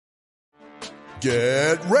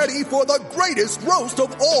Get ready for the greatest roast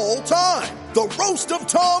of all time. The Roast of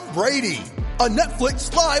Tom Brady. A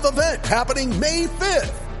Netflix live event happening May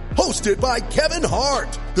 5th. Hosted by Kevin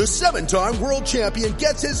Hart. The 7-time world champion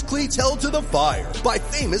gets his cleats held to the fire by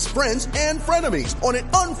famous friends and frenemies on an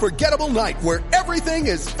unforgettable night where everything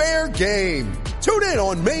is fair game. Tune in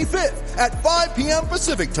on May 5th at 5 p.m.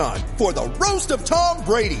 Pacific time for the Roast of Tom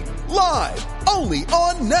Brady. Live only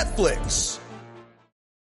on Netflix.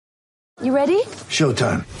 You ready?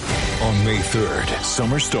 Showtime. On May 3rd,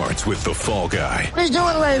 summer starts with The Fall Guy. Let's do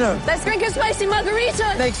it later. Let's drink a spicy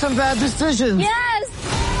margarita. Make some bad decisions. Yes.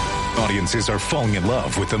 Audiences are falling in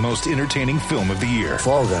love with the most entertaining film of the year.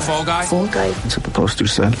 Fall Guy. Fall Guy? Fall Guy. That's what the poster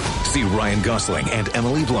said. See Ryan Gosling and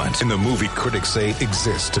Emily Blunt in the movie critics say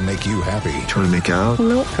exists to make you happy. Trying to make it out?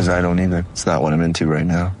 Nope. Because I don't either. It's not what I'm into right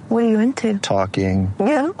now. What are you into? Talking.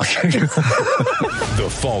 Yeah. The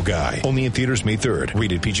Fall Guy. Only in theaters May 3rd.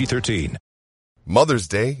 Rated PG-13. Mother's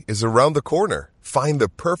Day is around the corner. Find the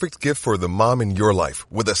perfect gift for the mom in your life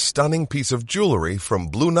with a stunning piece of jewelry from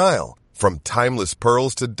Blue Nile. From timeless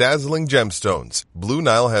pearls to dazzling gemstones, Blue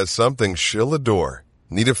Nile has something she'll adore.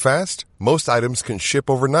 Need it fast? Most items can ship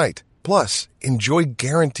overnight. Plus, enjoy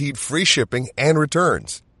guaranteed free shipping and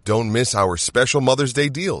returns. Don't miss our special Mother's Day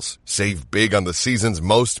deals. Save big on the season's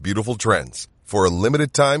most beautiful trends. For a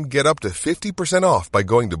limited time, get up to 50% off by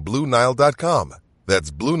going to BlueNile.com.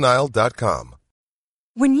 That's BlueNile.com.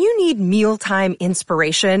 When you need mealtime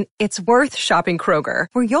inspiration, it's worth shopping Kroger,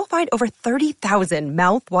 where you'll find over 30,000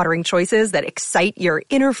 mouth-watering choices that excite your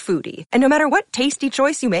inner foodie. And no matter what tasty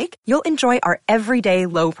choice you make, you'll enjoy our everyday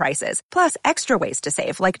low prices, plus extra ways to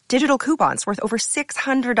save, like digital coupons worth over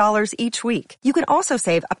 $600 each week. You can also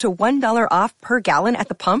save up to $1 off per gallon at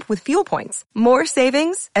the pump with fuel points. More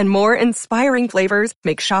savings and more inspiring flavors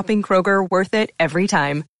make shopping Kroger worth it every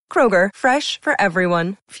time. Kroger, fresh for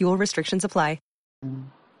everyone. Fuel restrictions apply.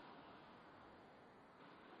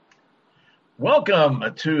 Welcome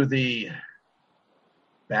to the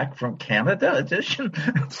Back from Canada edition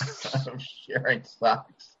of Sharing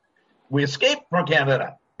Sox. We escaped from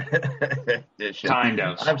Canada edition. Kind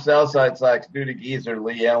of. I'm Southside Sox duty geezer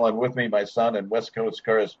Lee Allen. With me, my son and West Coast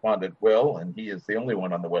correspondent Will, and he is the only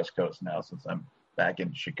one on the West Coast now since I'm back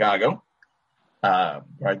in Chicago. I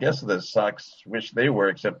guess the Sox wish they were,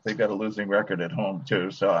 except they've got a losing record at home too,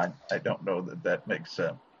 so I don't know that makes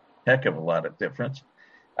a heck of a lot of difference.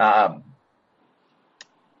 Wow,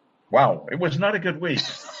 it was not a good week.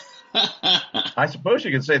 I suppose you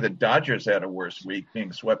could say the Dodgers had a worse week,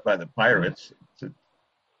 being swept by the Pirates. It's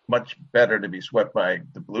much better to be swept by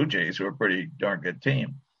the Blue Jays, who are a pretty darn good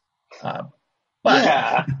team.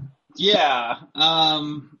 Yeah.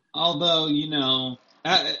 Although,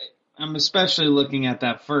 I'm especially looking at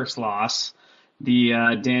that first loss,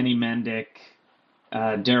 the Danny Mendick,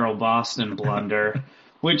 Daryl Boston blunder,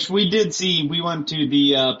 which we did see. We went to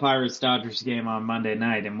the Pirates-Dodgers game on Monday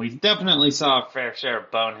night, and we definitely saw a fair share of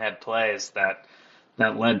bonehead plays that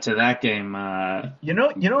led to that game. You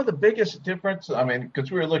know the biggest difference? I mean, because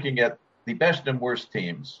we were looking at the best and worst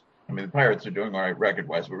teams. I mean, the Pirates are doing all right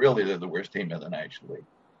record-wise, but really they're the worst team in the National League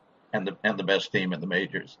and the best team in the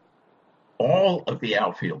majors. All of the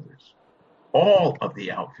outfielders,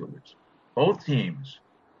 both teams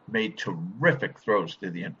made terrific throws to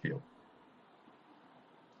the infield.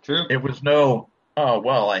 True. It was no, oh,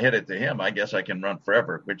 well, I hit it to him. I guess I can run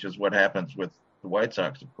forever, which is what happens with the White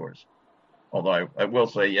Sox, of course. Although I will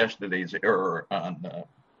say yesterday's error on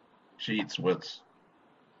Sheets was,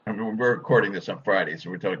 I mean, we're recording this on Friday, so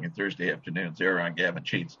we're talking Thursday afternoon's error on Gavin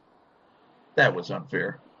Sheets. That was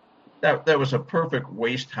unfair. That was a perfect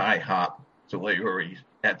waist-high hop to Leury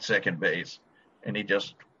at second base, and he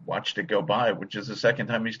just watched it go by, which is the second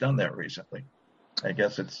time he's done that recently. I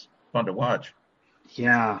guess it's fun to watch.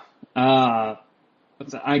 Yeah. I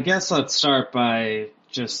guess let's start by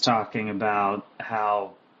just talking about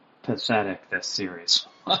how pathetic this series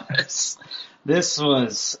was. This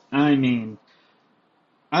was, I mean,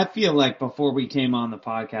 I feel like before we came on the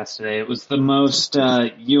podcast today, it was the most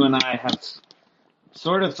you and I have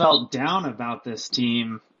sort of felt down about this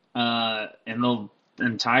team in the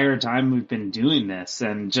entire time we've been doing this.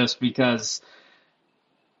 And just because,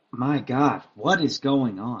 my God, what is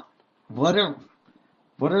going on? What are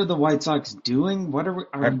the White Sox doing?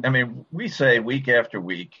 I mean, we say week after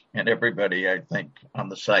week, and everybody, I think, on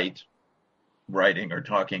the site, writing or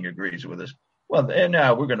talking agrees with us. Well, and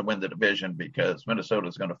now we're going to win the division because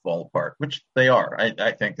Minnesota's going to fall apart, which they are.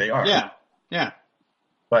 I think they are. Yeah.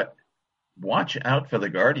 But watch out for the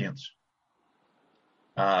Guardians.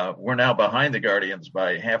 We're now behind the Guardians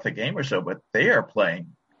by half a game or so, but they are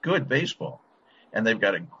playing good baseball. and they've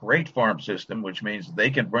got a great farm system, which means they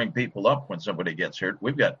can bring people up when somebody gets hurt.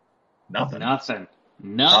 We've got nothing.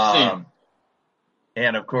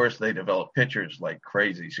 And of course, they develop pitchers like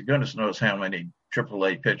crazy. So goodness knows how many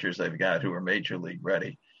AAA pitchers they've got who are major league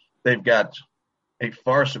ready. They've got a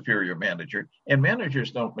far superior manager, and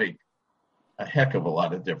managers don't make a heck of a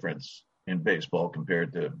lot of difference in baseball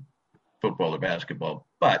compared to football or basketball.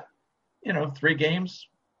 But, 3 games,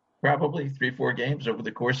 probably 3-4 games over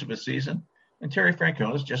the course of a season. And Terry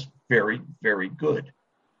Francona is just very, very good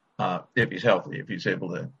if he's healthy, if he's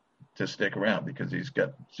able to stick around because he's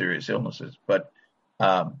got serious illnesses. But,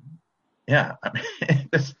 the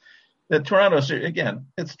Toronto series, again,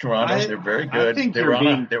 it's Toronto. They're very good. They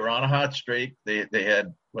were on a hot streak. They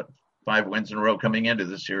had, 5 wins in a row coming into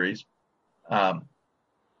the series.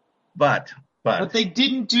 But they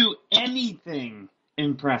didn't do anything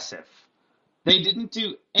impressive. They didn't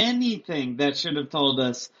do anything that should have told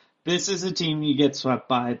us this is a team you get swept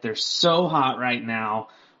by. They're so hot right now.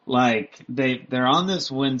 Like they're on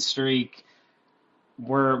this win streak.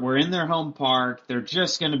 We're in their home park. They're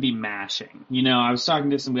just going to be mashing. I was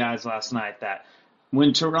talking to some guys last night that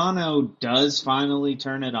when Toronto does finally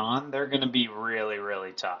turn it on, they're going to be really,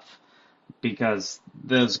 really tough because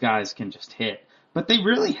those guys can just hit. But they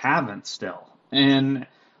really haven't still. And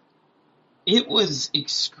it was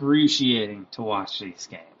excruciating to watch these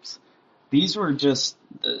games. These were just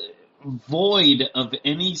void of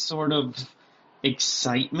any sort of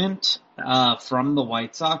excitement from the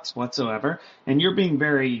White Sox whatsoever. And you're being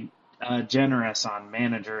very generous on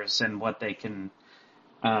managers and what they can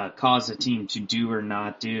cause a team to do or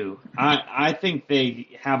not do. I think they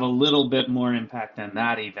have a little bit more impact than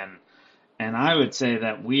that even. And I would say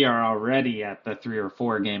that we are already at the 3 or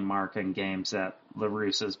 4 game mark in games that La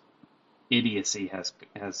Russa's idiocy has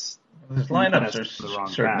his lineups are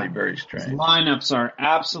certainly very strange. His lineups are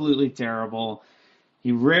absolutely terrible.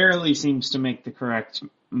 He rarely seems to make the correct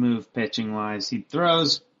move pitching wise. He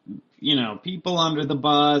throws, people under the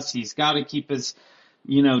bus. He's got to keep his,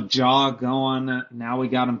 jaw going. Now we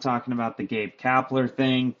got him talking about the Gabe Kapler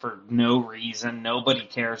thing for no reason. Nobody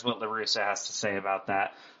cares what La Russa has to say about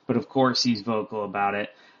that. But of course he's vocal about it.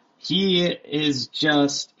 He's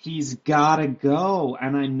got to go.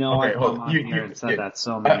 And I know I've come on here and said that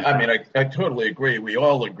so many times. I totally agree. We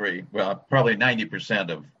all agree. Well, probably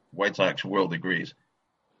 90% of White Sox world agrees.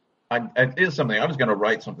 It is something. I was going to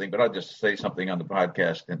write something, but I'll just say something on the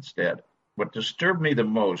podcast instead. What disturbed me the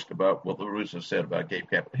most about what La Russa said about Gabe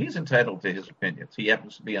Kapler, he's entitled to his opinions. He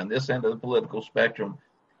happens to be on this end of the political spectrum.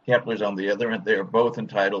 Kapler's on the other end. They're both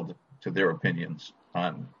entitled to their opinions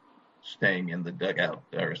on staying in the dugout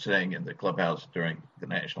or staying in the clubhouse during the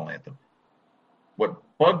national anthem. What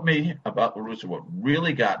bugged me about La Russa, what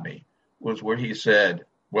really got me, was where he said,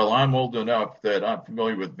 well, I'm old enough that I'm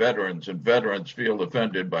familiar with veterans, and veterans feel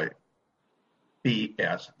offended by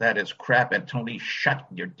BS. That is crap. And Tony, shut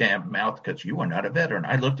your damn mouth because you are not a veteran.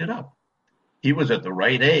 I looked it up. He was at the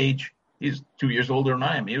right age. He's 2 years older than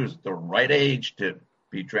I am. He was at the right age to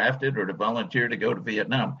be drafted or to volunteer to go to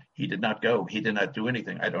Vietnam. He did not go. He did not do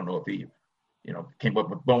anything. I don't know if he, came up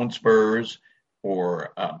with bone spurs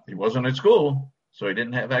or he wasn't in school, so he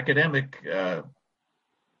didn't have academic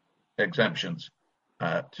exemptions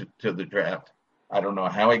to the draft. I don't know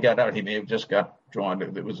how he got out. He may have just got drawn.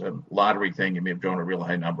 It was a lottery thing. He may have drawn a real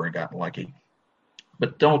high number and gotten lucky.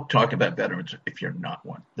 But don't talk about veterans if you're not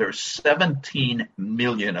one. There's 17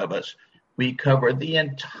 million of us. We cover the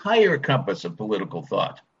entire compass of political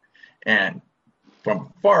thought. And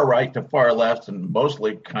from far right to far left and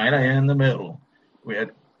mostly kind of in the middle,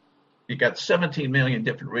 you got 17 million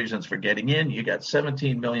different reasons for getting in. You got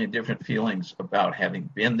 17 million different feelings about having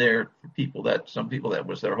been there. For some people that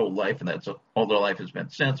was their whole life, and that's all their life has been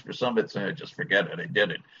since. For some, it's just forget it, I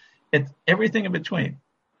did it. It's everything in between.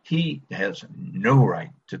 He has no right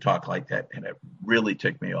to talk like that, and it really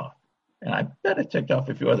ticked me off. And I bet it ticked off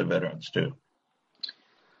a few other veterans too.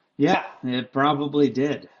 Yeah, it probably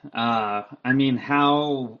did. How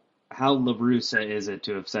La Russa is it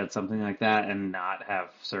to have said something like that and not have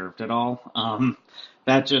served at all?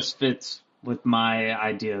 That just fits with my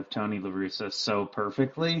idea of Tony La Russa so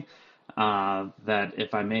perfectly that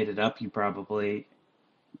if I made it up, you probably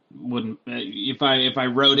wouldn't. If I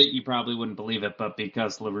wrote it, you probably wouldn't believe it. But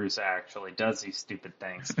because La Russa actually does these stupid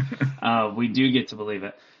things, we do get to believe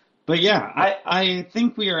it. But yeah, I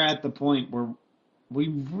think we are at the point where we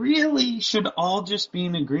really should all just be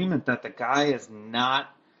in agreement that the guy is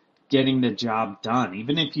not getting the job done,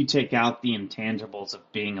 even if you take out the intangibles of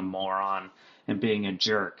being a moron and being a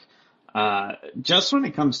jerk. Just when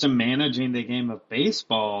it comes to managing the game of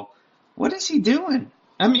baseball, what is he doing?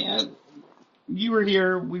 I mean, you were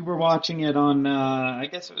here. We were watching it on, I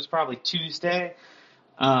guess it was probably Tuesday.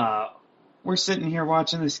 We're sitting here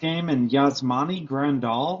watching this game, and Yasmani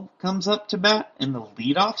Grandal comes up to bat in the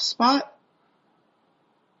leadoff spot.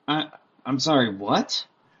 I'm sorry, what?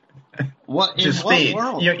 What in speed. what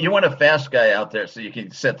world? You want a fast guy out there so you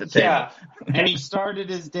can set the table. Yeah, and he started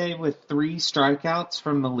his day with 3 strikeouts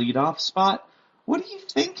from the leadoff spot. What are you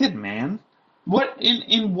thinking, man? What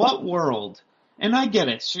in what world? And I get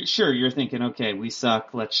it. Sure, you're thinking, okay, we suck.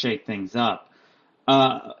 Let's shake things up.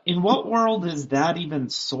 In what world is that even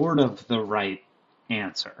sort of the right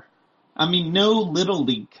answer? I mean, no Little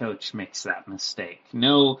League coach makes that mistake.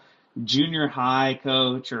 No junior high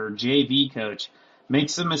coach or JV coach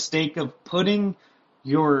makes the mistake of putting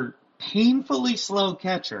your painfully slow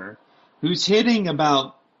catcher, who's hitting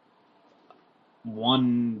about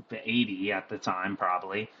 180 at the time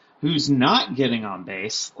probably, who's not getting on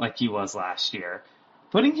base like he was last year,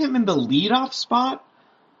 putting him in the leadoff spot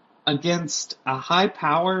against a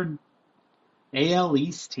high-powered AL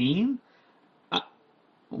East team?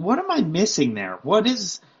 What am I missing there? What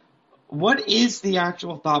is the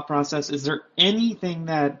actual thought process? Is there anything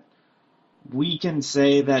that we can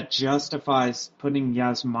say that justifies putting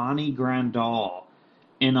Yasmani Grandal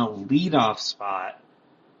in a leadoff spot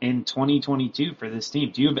in 2022 for this team?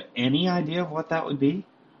 Do you have any idea of what that would be?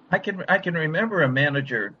 I can remember a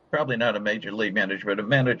manager, probably not a major league manager, but a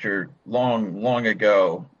manager long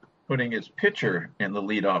ago, putting his pitcher in the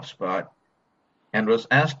leadoff spot, and was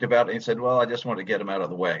asked about it. He said, "Well, I just want to get him out of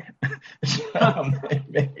the way." So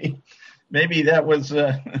maybe that was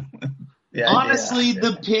the idea. Honestly,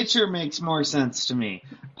 the pitcher makes more sense to me.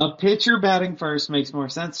 A pitcher batting first makes more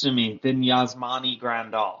sense to me than Yasmani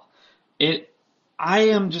Grandal. I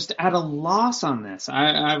am just at a loss on this.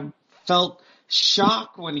 I felt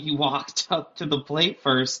shock when he walked up to the plate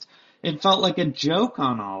first. It felt like a joke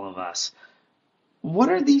on all of us. What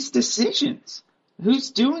are these decisions?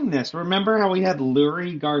 Who's doing this? Remember how we had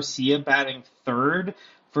Lurie Garcia batting third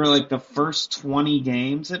for like the first 20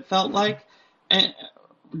 games, it felt like? And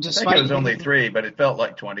despite I think it was only 3, but it felt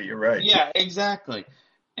like 20. You're right. Yeah, exactly.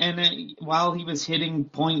 And while he was hitting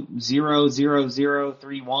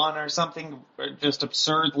 .00031 or something, just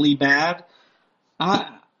absurdly bad,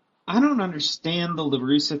 I don't understand the La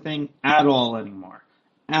Russa thing at all anymore.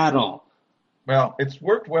 At all. Well, it's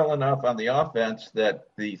worked well enough on the offense that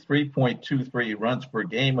the 3.23 runs per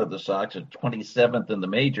game of the Sox are 27th in the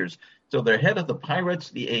majors. So they're ahead of the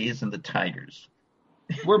Pirates, the A's, and the Tigers.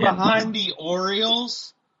 We're behind the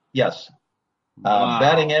Orioles? Yes. Wow.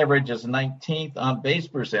 Batting average is 19th. On base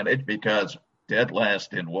percentage, because dead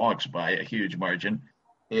last in walks by a huge margin,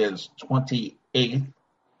 is 28th.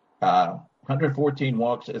 114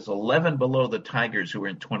 walks is 11 below the Tigers, who are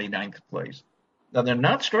in 29th place. Now, they're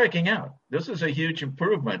not striking out. This is a huge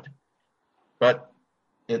improvement, but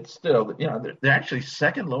it's still, they're actually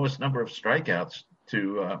second lowest number of strikeouts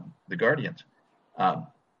to the Guardians.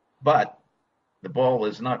 But the ball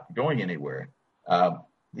is not going anywhere.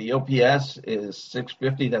 The OPS is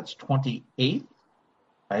 650. That's 28th,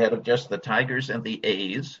 ahead of just the Tigers and the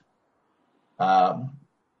A's.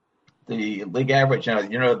 The league average,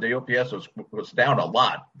 the OPS was down a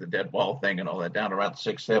lot, the dead ball thing and all that, down around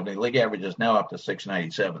 670. League average is now up to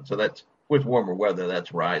 697. So that's, with warmer weather,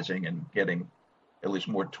 that's rising and getting at least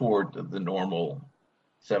more toward the normal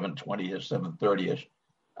 720-ish, 730-ish.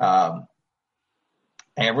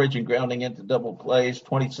 Average and grounding into double plays,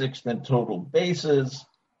 26th in total bases.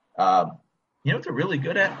 What they're really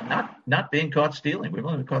good at? Not being caught stealing. We've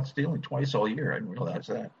only been caught stealing twice all year. I didn't realize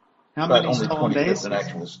that. How but many only stolen 25th bases? in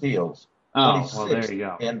actual steals. Oh, well, there you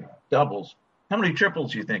go. And doubles. How many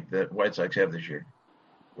triples do you think the White Sox have this year?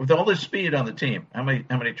 With all this speed on the team, how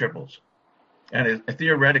many triples? And is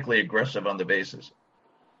theoretically aggressive on the bases.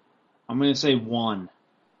 I'm going to say 1.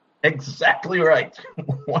 Exactly right.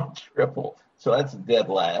 1 triple. So that's dead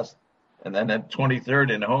last. And then at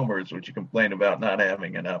 23rd in homers, which you complain about not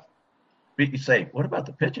having enough. But you say, what about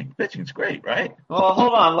the pitching? Pitching's great, right? Well,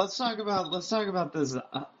 hold on. Let's talk about this.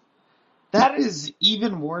 That is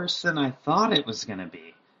even worse than I thought it was going to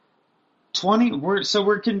be.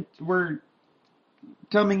 We're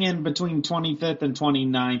coming in between 25th and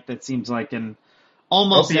 29th. It seems like in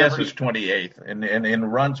almost OPS is 28th, and in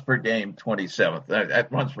runs per game, 27th.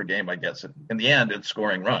 At runs per game, I guess. In the end, it's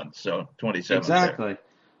scoring runs, so 27th. Exactly. There.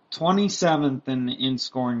 27th in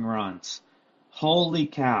scoring runs. Holy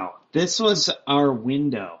cow. This was our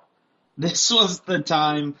window. This was the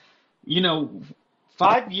time,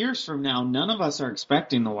 5 years from now, none of us are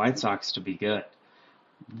expecting the White Sox to be good.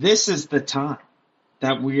 This is the time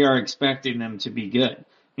that we are expecting them to be good.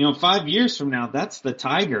 5 years from now, that's the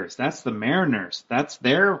Tigers. That's the Mariners. That's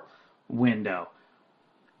their window.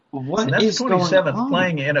 What And that's is going 27th on?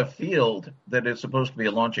 playing in a field that is supposed to be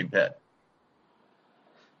a launching pad.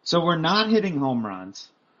 So we're not hitting home runs.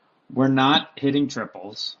 We're not hitting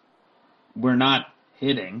triples. We're not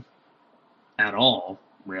hitting at all,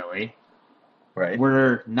 really. Right.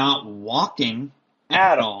 We're not walking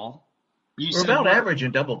at all. We're about average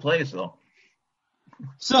in double plays, though.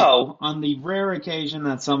 So, on the rare occasion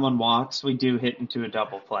that someone walks, we do hit into a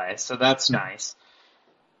double play. So that's nice.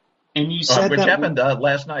 And you said which that happened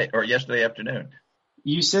last night or yesterday afternoon.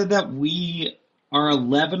 You said that we are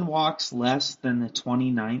 11 walks less than the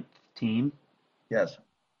 29th team. Yes.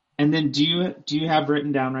 And then do you have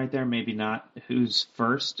written down right there, maybe not, who's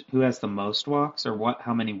first, who has the most walks, or what?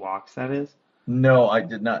 How many walks that is? No, I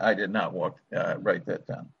did not. I did not write that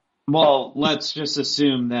down. Well, let's just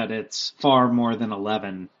assume that it's far more than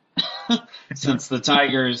 11, since the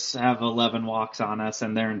Tigers have 11 walks on us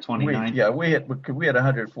and they're in 29. We had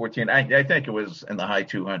 114. I think it was in the high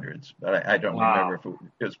 200s, but I don't remember if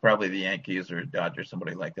it was probably the Yankees or Dodgers,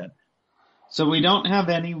 somebody like that. So we don't have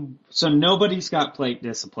any. So nobody's got plate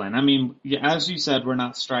discipline. I mean, as you said, we're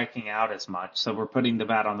not striking out as much, so we're putting the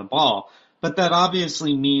bat on the ball. But that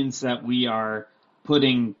obviously means that we are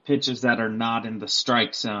putting pitches that are not in the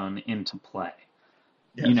strike zone into play.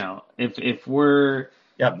 Yes. You know, if we're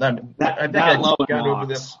I think I got over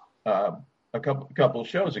this a couple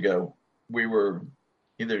shows ago. We were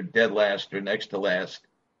either dead last or next to last,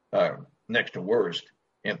 next to worst,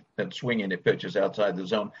 and swinging at pitches outside the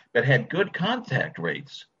zone, but had good contact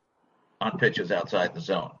rates on pitches outside the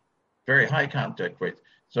zone, very high contact rates.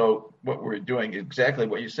 So what we're doing is exactly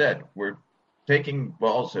what you said. We're taking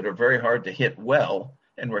balls that are very hard to hit well,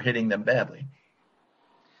 and we're hitting them badly.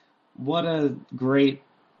 What a great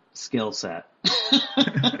skill set.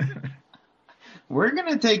 We're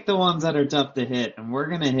going to take the ones that are tough to hit, and we're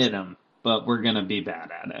going to hit them, but we're going to be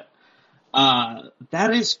bad at it.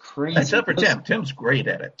 That is crazy. Except for Tim. Tim's great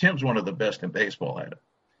at it. Tim's one of the best in baseball at it.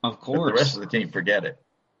 Of course. But the rest of the team forget it.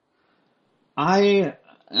 I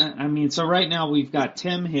mean, so right now we've got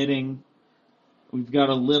Tim hitting. We've got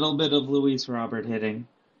a little bit of Luis Robert hitting.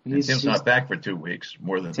 Tim's not back for 2 weeks,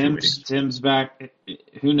 more than 2 weeks. Tim's back,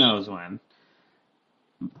 who knows when.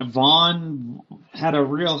 Vaughn had a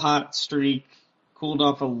real hot streak, cooled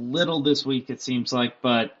off a little this week, it seems like,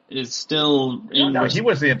 but is still in. No, he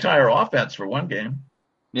was the entire offense for one game.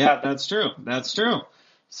 Yeah, that's true. That's true.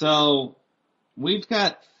 So we've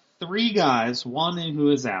got 3 guys, one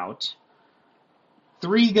who is out,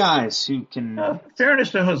 3 guys who can.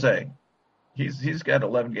 Fairness to Jose. He's got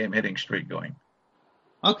 11-game hitting streak going.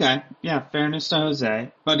 Okay, yeah, fairness to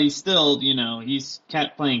Jose, but he's still, he's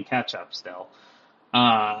playing catch-up still.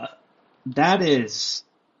 That is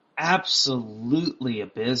absolutely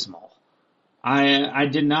abysmal. I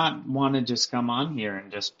did not want to just come on here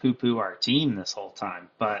and just poo-poo our team this whole time,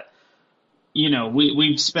 but,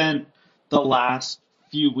 we've spent the last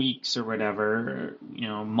few weeks or whatever,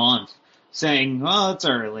 month, saying, well, it's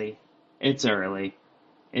early.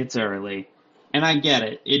 And I get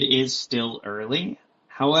it. It is still early.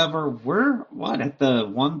 However, we're, at the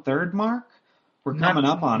 1/3 mark? We're coming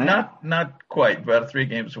up on it. Not quite. About 3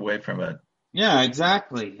 games away from it. Yeah,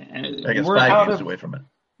 exactly. I guess 5 games away from it.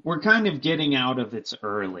 We're kind of getting out of its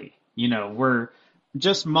early. We're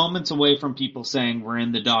just moments away from people saying we're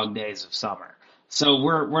in the dog days of summer. So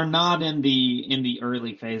we're not in the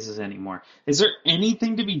early phases anymore. Is there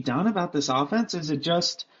anything to be done about this offense? Is it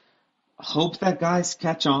just hope that guys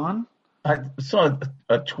catch on? I saw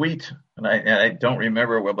a tweet, and I don't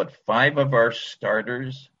remember well, but 5 of our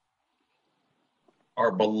starters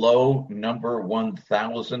are below number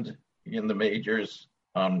 1,000 in the majors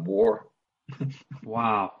on WAR.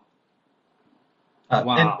 Wow.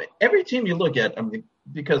 Wow. And every team you look at,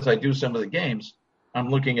 because I do some of the games, I'm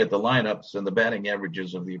looking at the lineups and the batting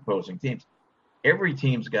averages of the opposing teams. Every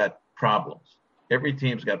team's got problems. Every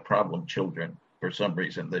team's got problem children for some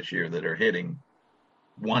reason this year that are hitting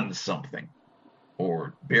 1 something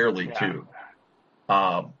or barely 2.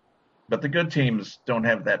 But the good teams don't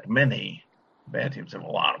have that many. Bad teams have a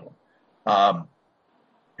lot of them.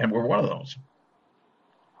 And we're one of those.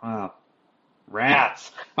 Wow.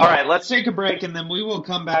 Rats. All right, let's take a break, and then we will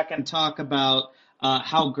come back and talk about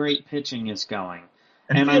how great pitching is going.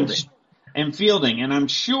 And fielding. And I'm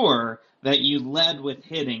sure that you led with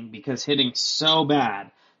hitting because hitting's so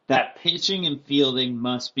bad that pitching and fielding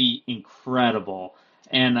must be incredible.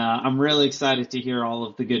 And I'm really excited to hear all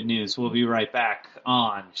of the good news. We'll be right back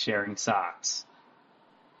on Sharing Socks.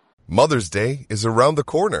 Mother's Day is around the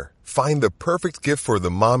corner. Find the perfect gift for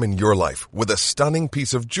the mom in your life with a stunning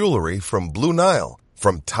piece of jewelry from Blue Nile.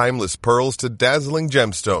 From timeless pearls to dazzling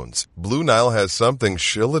gemstones, Blue Nile has something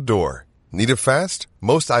she'll adore. Need it fast?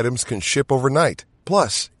 Most items can ship overnight.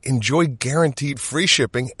 Plus, enjoy guaranteed free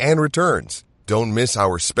shipping and returns. Don't miss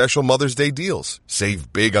our special Mother's Day deals.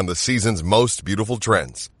 Save big on the season's most beautiful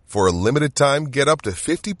trends. For a limited time, get up to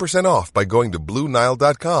 50% off by going to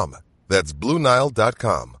BlueNile.com. That's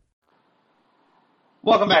BlueNile.com.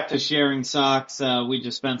 Welcome back to Sharing Socks. We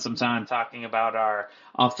just spent some time talking about our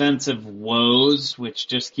offensive woes, which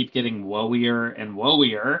just keep getting woeier and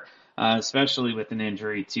woeier, especially with an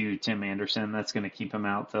injury to Tim Anderson. That's going to keep him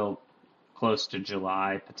out till close to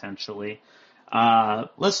July, potentially.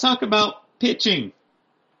 Let's talk about pitching.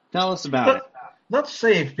 Tell us about it. Let's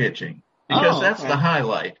save pitching, because that's the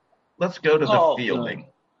highlight. Let's go to the fielding.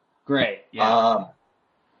 Great. Yeah.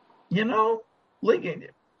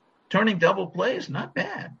 Turning double plays, not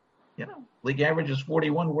bad. League average is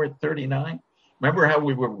 41. We're at 39. Remember how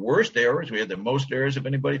we were worst errors? We had the most errors of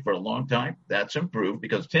anybody for a long time. That's improved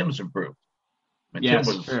because Tim's improved. And yes,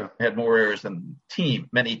 Tim had more errors than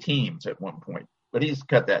many teams at one point, but he's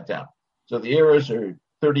cut that down. So the errors are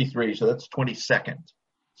 33. So that's 22nd.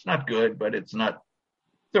 It's not good, but it's not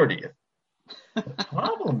 30th. The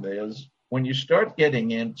problem is when you start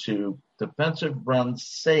getting into defensive runs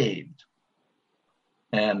saved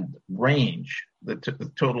and range, the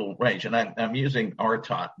total range, and I'm using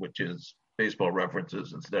RTOT, which is Baseball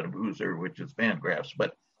References, instead of Oozer, which is Fangraphs,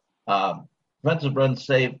 but defensive runs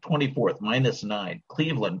saved 24th, -9.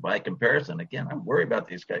 Cleveland, by comparison, again, I'm worried about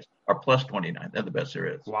these guys, are plus 29. They're the best there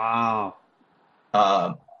is. Wow.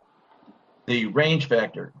 The range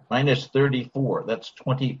factor, -34. That's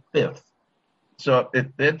 25th. So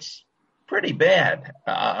it's pretty bad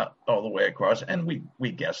all the way across, and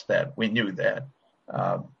we guessed that. We knew that.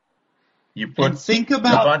 You put a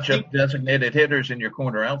bunch of designated hitters in your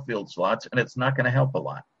corner outfield slots, and it's not going to help a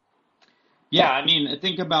lot. Yeah, I mean,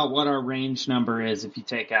 think about what our range number is if you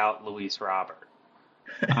take out Luis Robert.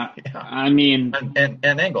 I mean, and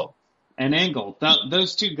Engel. And Engel.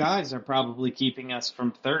 Those two guys are probably keeping us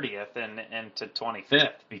from 30th and to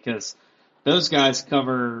 25th, because those guys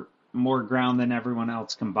cover more ground than everyone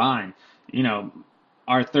else combined.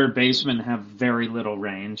 Our third basemen have very little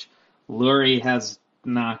range. Lurie has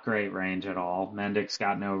not great range at all. Mendick's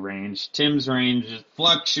got no range. Tim's range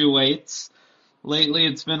fluctuates. Lately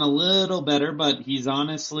it's been a little better, but he's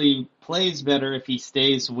honestly plays better if he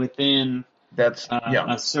stays within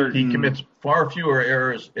a certain... He commits far fewer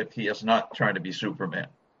errors if he is not trying to be Superman.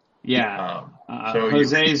 Yeah. So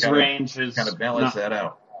Jose's range is kind of balance that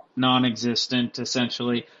out. Non-existent,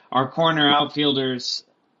 essentially. Our corner outfielders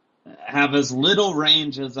have as little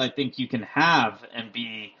range as I think you can have and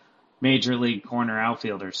be major league corner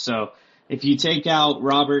outfielders. So if you take out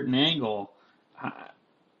Robert and Engel,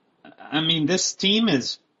 I mean, this team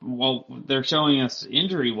is, well, they're showing us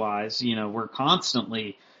injury-wise, we're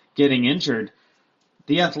constantly getting injured.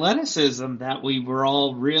 The athleticism that we were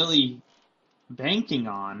all really banking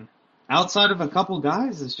on, outside of a couple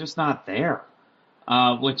guys, is just not there,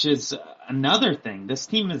 which is another thing. This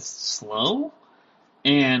team is slow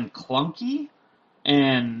and clunky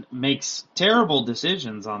and makes terrible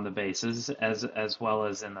decisions on the bases as well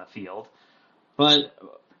as in the field. But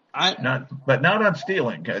not on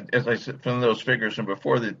stealing. As I said from those figures from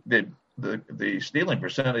before, the stealing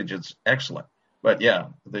percentage is excellent. But yeah,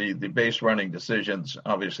 the base running decisions,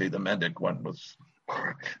 obviously the Mendick one was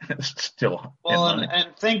still. Well,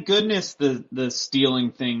 and thank goodness the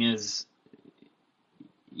stealing thing is,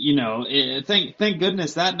 thank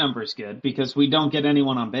goodness that number's good, because we don't get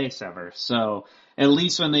anyone on base ever. So at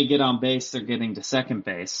least when they get on base, they're getting to second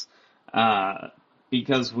base,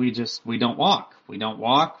 because we don't walk. We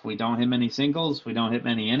don't hit many singles. We don't hit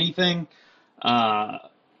many anything.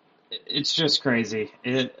 It's just crazy.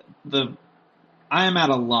 I am at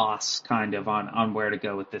a loss kind of on where to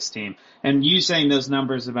go with this team. And you saying those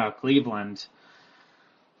numbers about Cleveland,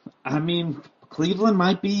 I mean, Cleveland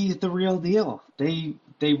might be the real deal. They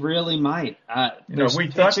really might.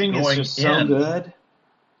 We thought pitching is just so good.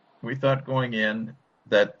 We thought going in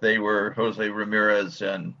that they were Jose Ramirez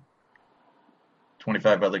and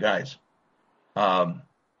 25 other guys. They've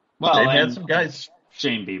had some guys.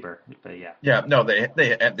 Shane Bieber, but yeah. Yeah, no,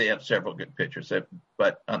 they have several good pitchers,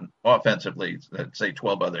 but offensively, let's say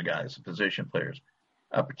 12 other guys, position players.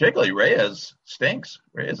 Particularly Reyes stinks.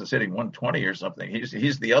 Reyes is hitting 120 or something.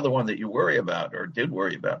 He's the other one that you worry about, or did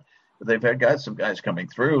worry about. But they've had some guys coming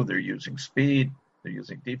through. They're using speed. They're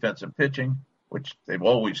using defense and pitching, which they've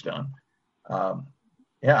always done.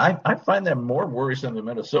 I find them more worrisome than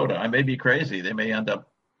Minnesota. I may be crazy. They may end up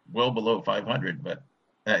well below 500, but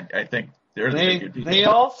I think There's a bigger deal. They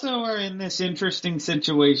also are in this interesting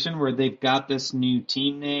situation where they've got this new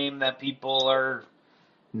team name that people are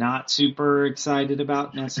not super excited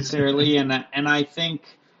about necessarily, and I think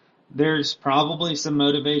there's probably some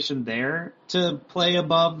motivation there to play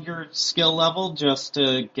above your skill level just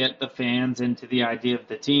to get the fans into the idea of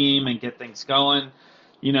the team and get things going.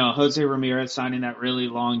 You know, Jose Ramirez signing that really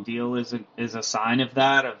long deal is a sign of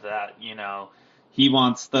that, you know, he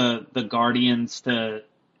wants the Guardians to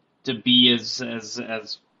be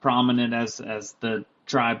as prominent as the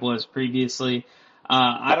Tribe was previously.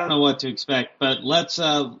 I don't know what to expect, but let's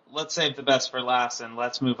save the best for last and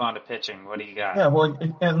let's move on to pitching. What do you got? Yeah, well,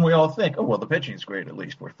 and we all think, oh, well, the pitching's great. At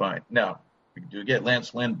least we're fine. Now, we do get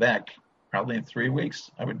Lance Lynn back probably in 3 weeks.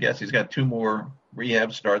 I would guess he's got 2 more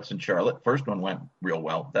rehab starts in Charlotte. First one went real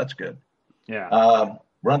well. That's good. Yeah.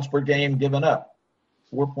 Runs per game given up,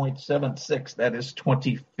 4.76. That is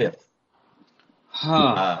 25th.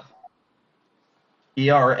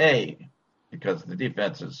 ERA, because the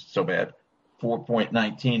defense is so bad,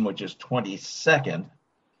 4.19, which is 22nd.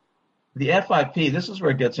 The FIP, this is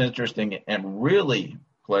where it gets interesting and really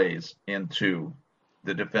plays into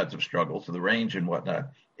the defensive struggles, the range and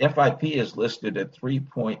whatnot. FIP is listed at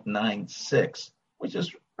 3.96, which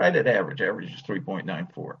is right at average. Average is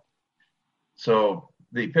 3.94. So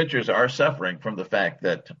the pitchers are suffering from the fact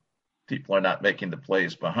that people are not making the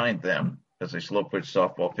plays behind them. As a slow pitch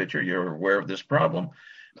softball pitcher, you're aware of this problem.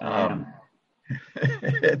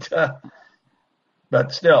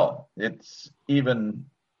 But still, it's even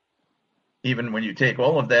when you take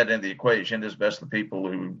all of that into the equation, as best the people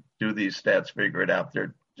who do these stats figure it out,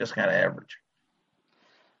 they're just kind of average.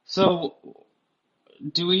 So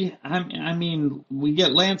do we, I mean, we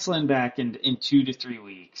get Lance Lynn back in 2 to 3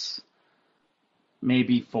 weeks,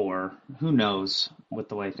 maybe 4, who knows with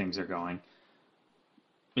the way things are going.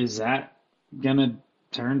 Is that going to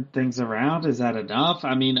turn things around? Is that enough?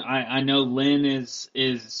 I mean, I know Lynn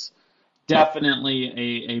is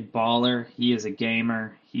definitely a baller. He is a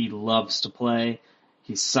gamer. He loves to play.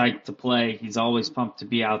 He's psyched to play. He's always pumped to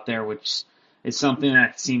be out there, which is something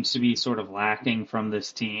that seems to be sort of lacking from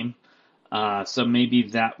this team. So maybe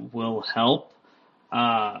that will help.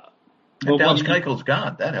 And Dallas Keuchel's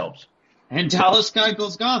gone. That helps. And Dallas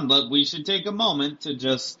Keuchel's gone. But we should take a moment to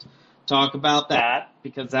just talk about that,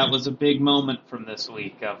 because that was a big moment from this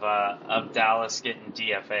week of Dallas getting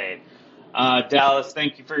DFA'd. Dallas,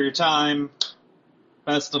 thank you for your time.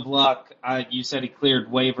 Best of luck. You said he cleared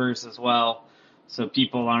waivers as well, so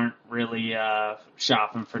people aren't really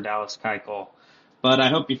shopping for Dallas Keuchel. But I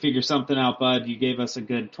hope you figure something out, bud. You gave us a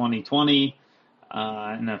good 2020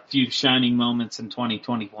 and a few shining moments in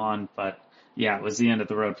 2021. But, yeah, it was the end of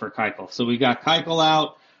the road for Keuchel. So we got Keuchel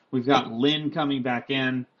out. We've got Lynn coming back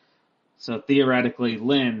in. So theoretically,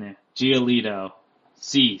 Lynn, Giolito,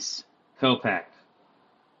 Cease, Kopech.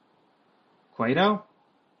 Cueto?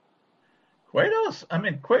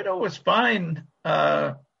 Cueto was fine.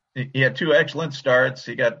 He had 2 excellent starts.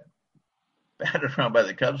 He got batted around by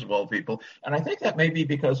the Cubs of all people. And I think that may be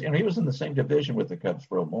because, he was in the same division with the Cubs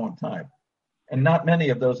for a long time. And not many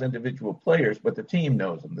of those individual players, but the team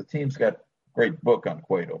knows him. The team's got a great book on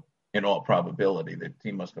Cueto, in all probability. The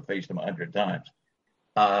team must have faced him 100 times.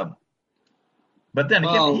 But then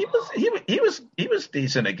again, he was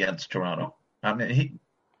decent against Toronto. I mean, he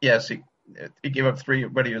gave up 3,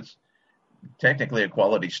 but he was technically a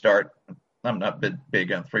quality start. I'm not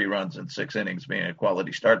big on 3 runs in 6 innings being a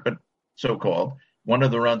quality start, but so-called. One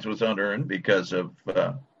of the runs was unearned because of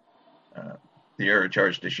the error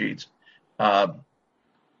charge to Sheets. No,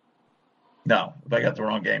 if I got the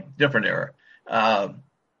wrong game, different error.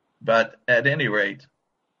 But at any rate,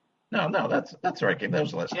 no, that's the right game. That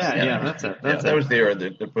was the last time. Yeah, that's it. That was the error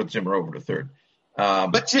that puts him over to third.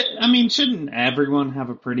 But shouldn't everyone have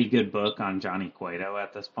a pretty good book on Johnny Cueto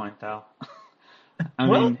at this point, though?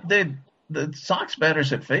 The Sox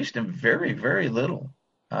batters have faced him very, very little.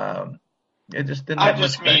 It just didn't.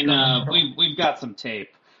 We've got some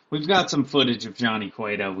tape. We've got some footage of Johnny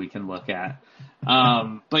Cueto we can look at.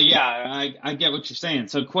 But yeah, I get what you're saying.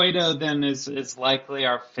 So Cueto then is likely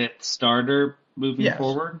our 5th starter moving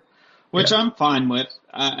forward, which I'm fine with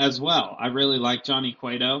as well. I really like Johnny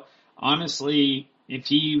Cueto. Honestly, if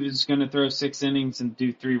he was going to throw 6 innings and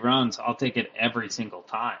do 3 runs, I'll take it every single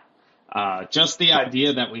time. Just the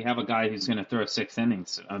idea that we have a guy who's going to throw 6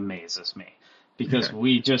 innings amazes me, because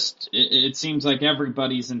it seems like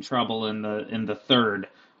everybody's in trouble in the 3rd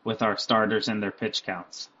with our starters and their pitch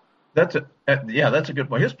counts. That's a good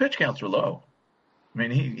point. His pitch counts are low. I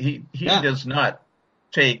mean, he does not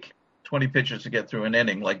take 20 pitches to get through an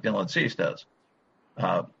inning like Dylan Cease does.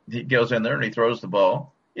 He goes in there and he throws the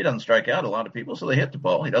ball. he doesn't strike out a lot of people, so they hit the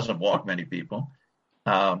ball. He doesn't walk many people.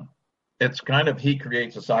 It's kind of he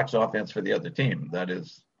creates a Sox offense for the other team. That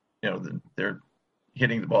is, they're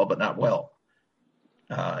hitting the ball, but not well.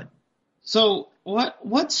 So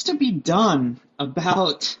what's to be done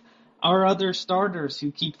about our other starters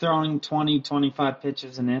who keep throwing 20, 25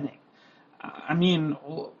 pitches an inning? I mean,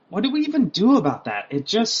 what do we even do about that? It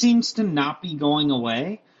just seems to not be going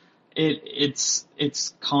away. It's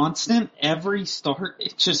constant. Every start,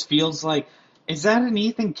 it just feels like, is that an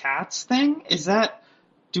Ethan Katz thing?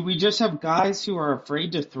 Do we just have guys who are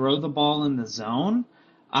afraid to throw the ball in the zone?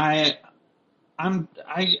 I'm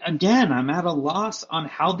at a loss on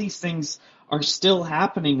how these things are still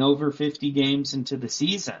happening over 50 games into the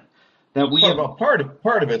season. Part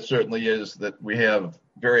of it certainly is that we have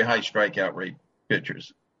very high strikeout rate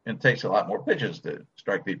pitchers. It takes a lot more pitches to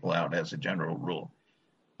strike people out as a general rule.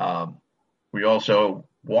 We also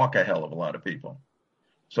walk a hell of a lot of people.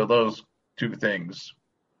 So those two things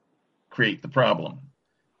create the problem.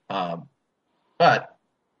 But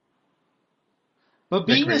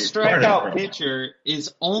being a strikeout pitcher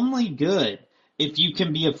is only good if you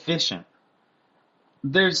can be efficient.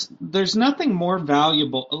 There's nothing more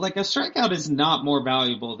valuable. Like, a strikeout is not more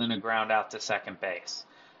valuable than a ground out to second base,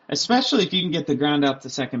 especially if you can get the ground out to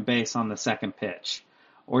second base on the second pitch,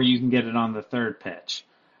 or you can get it on the third pitch.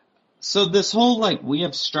 So this whole, we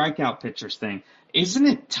have strikeout pitchers thing, isn't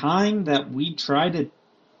it time that we try to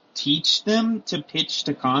teach them to pitch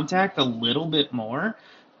to contact a little bit more?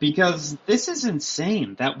 Because this is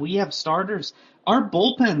insane that we have starters. Our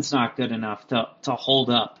bullpen's not good enough to hold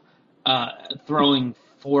up throwing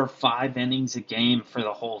 4 or 5 innings a game for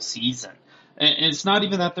the whole season. And it's not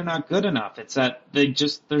even that they're not good enough. It's that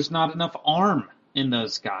there's not enough arm in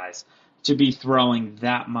those guys to be throwing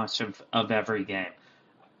that much of every game.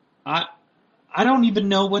 I don't even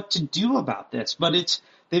know what to do about this, but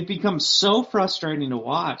they've become so frustrating to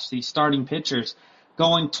watch, these starting pitchers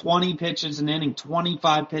going 20 pitches an inning,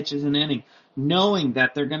 25 pitches an inning, knowing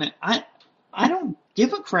that they're going to I don't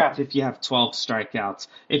give a crap if you have 12 strikeouts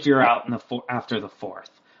if you're out after the fourth.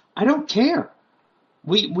 I don't care.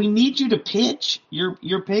 We need you to pitch.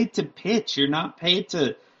 You're paid to pitch. You're not paid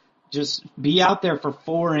to just be out there for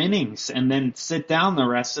 4 innings and then sit down the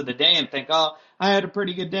rest of the day and think, oh, I had a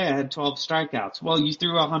pretty good day. I had 12 strikeouts. Well, you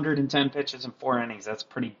threw 110 pitches in 4 innings. That's a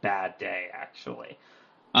pretty bad day, actually.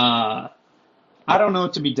 I don't know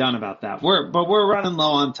what to be done about that. But we're running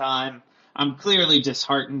low on time. I'm clearly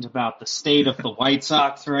disheartened about the state of the White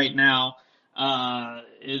Sox right now.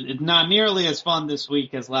 It's not nearly as fun this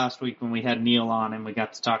week as last week when we had Neil on and we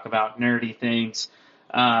got to talk about nerdy things.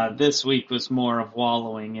 This week was more of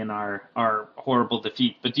wallowing in our horrible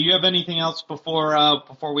defeat. But do you have anything else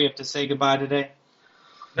before we have to say goodbye today?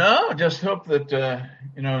 No, just hope that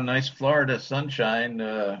nice Florida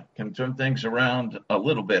sunshine can turn things around a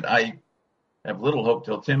little bit. I have little hope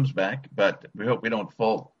till Tim's back, but we hope we don't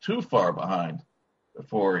fall too far behind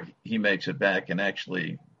before he makes it back and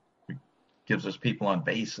actually gives us people on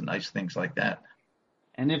base and nice things like that.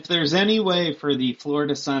 And if there's any way for the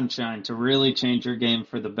Florida sunshine to really change your game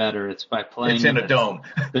for the better, it's by playing it's in a dome.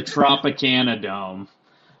 The Tropicana Dome,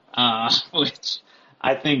 which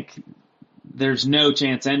I think there's no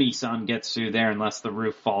chance any sun gets through there unless the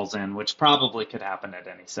roof falls in, which probably could happen at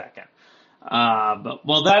any second.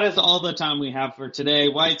 But that is all the time we have for today.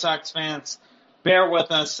 White Sox fans, bear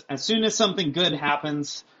with us. As soon as something good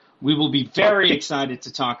happens, we will be very excited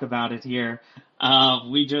to talk about it here.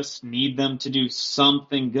 We just need them to do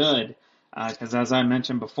something good. Because as I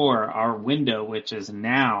mentioned before, our window, which is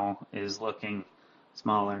now, is looking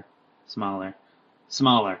smaller.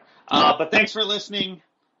 But thanks for listening.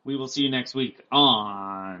 We will see you next week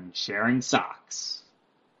on Sharing Sox.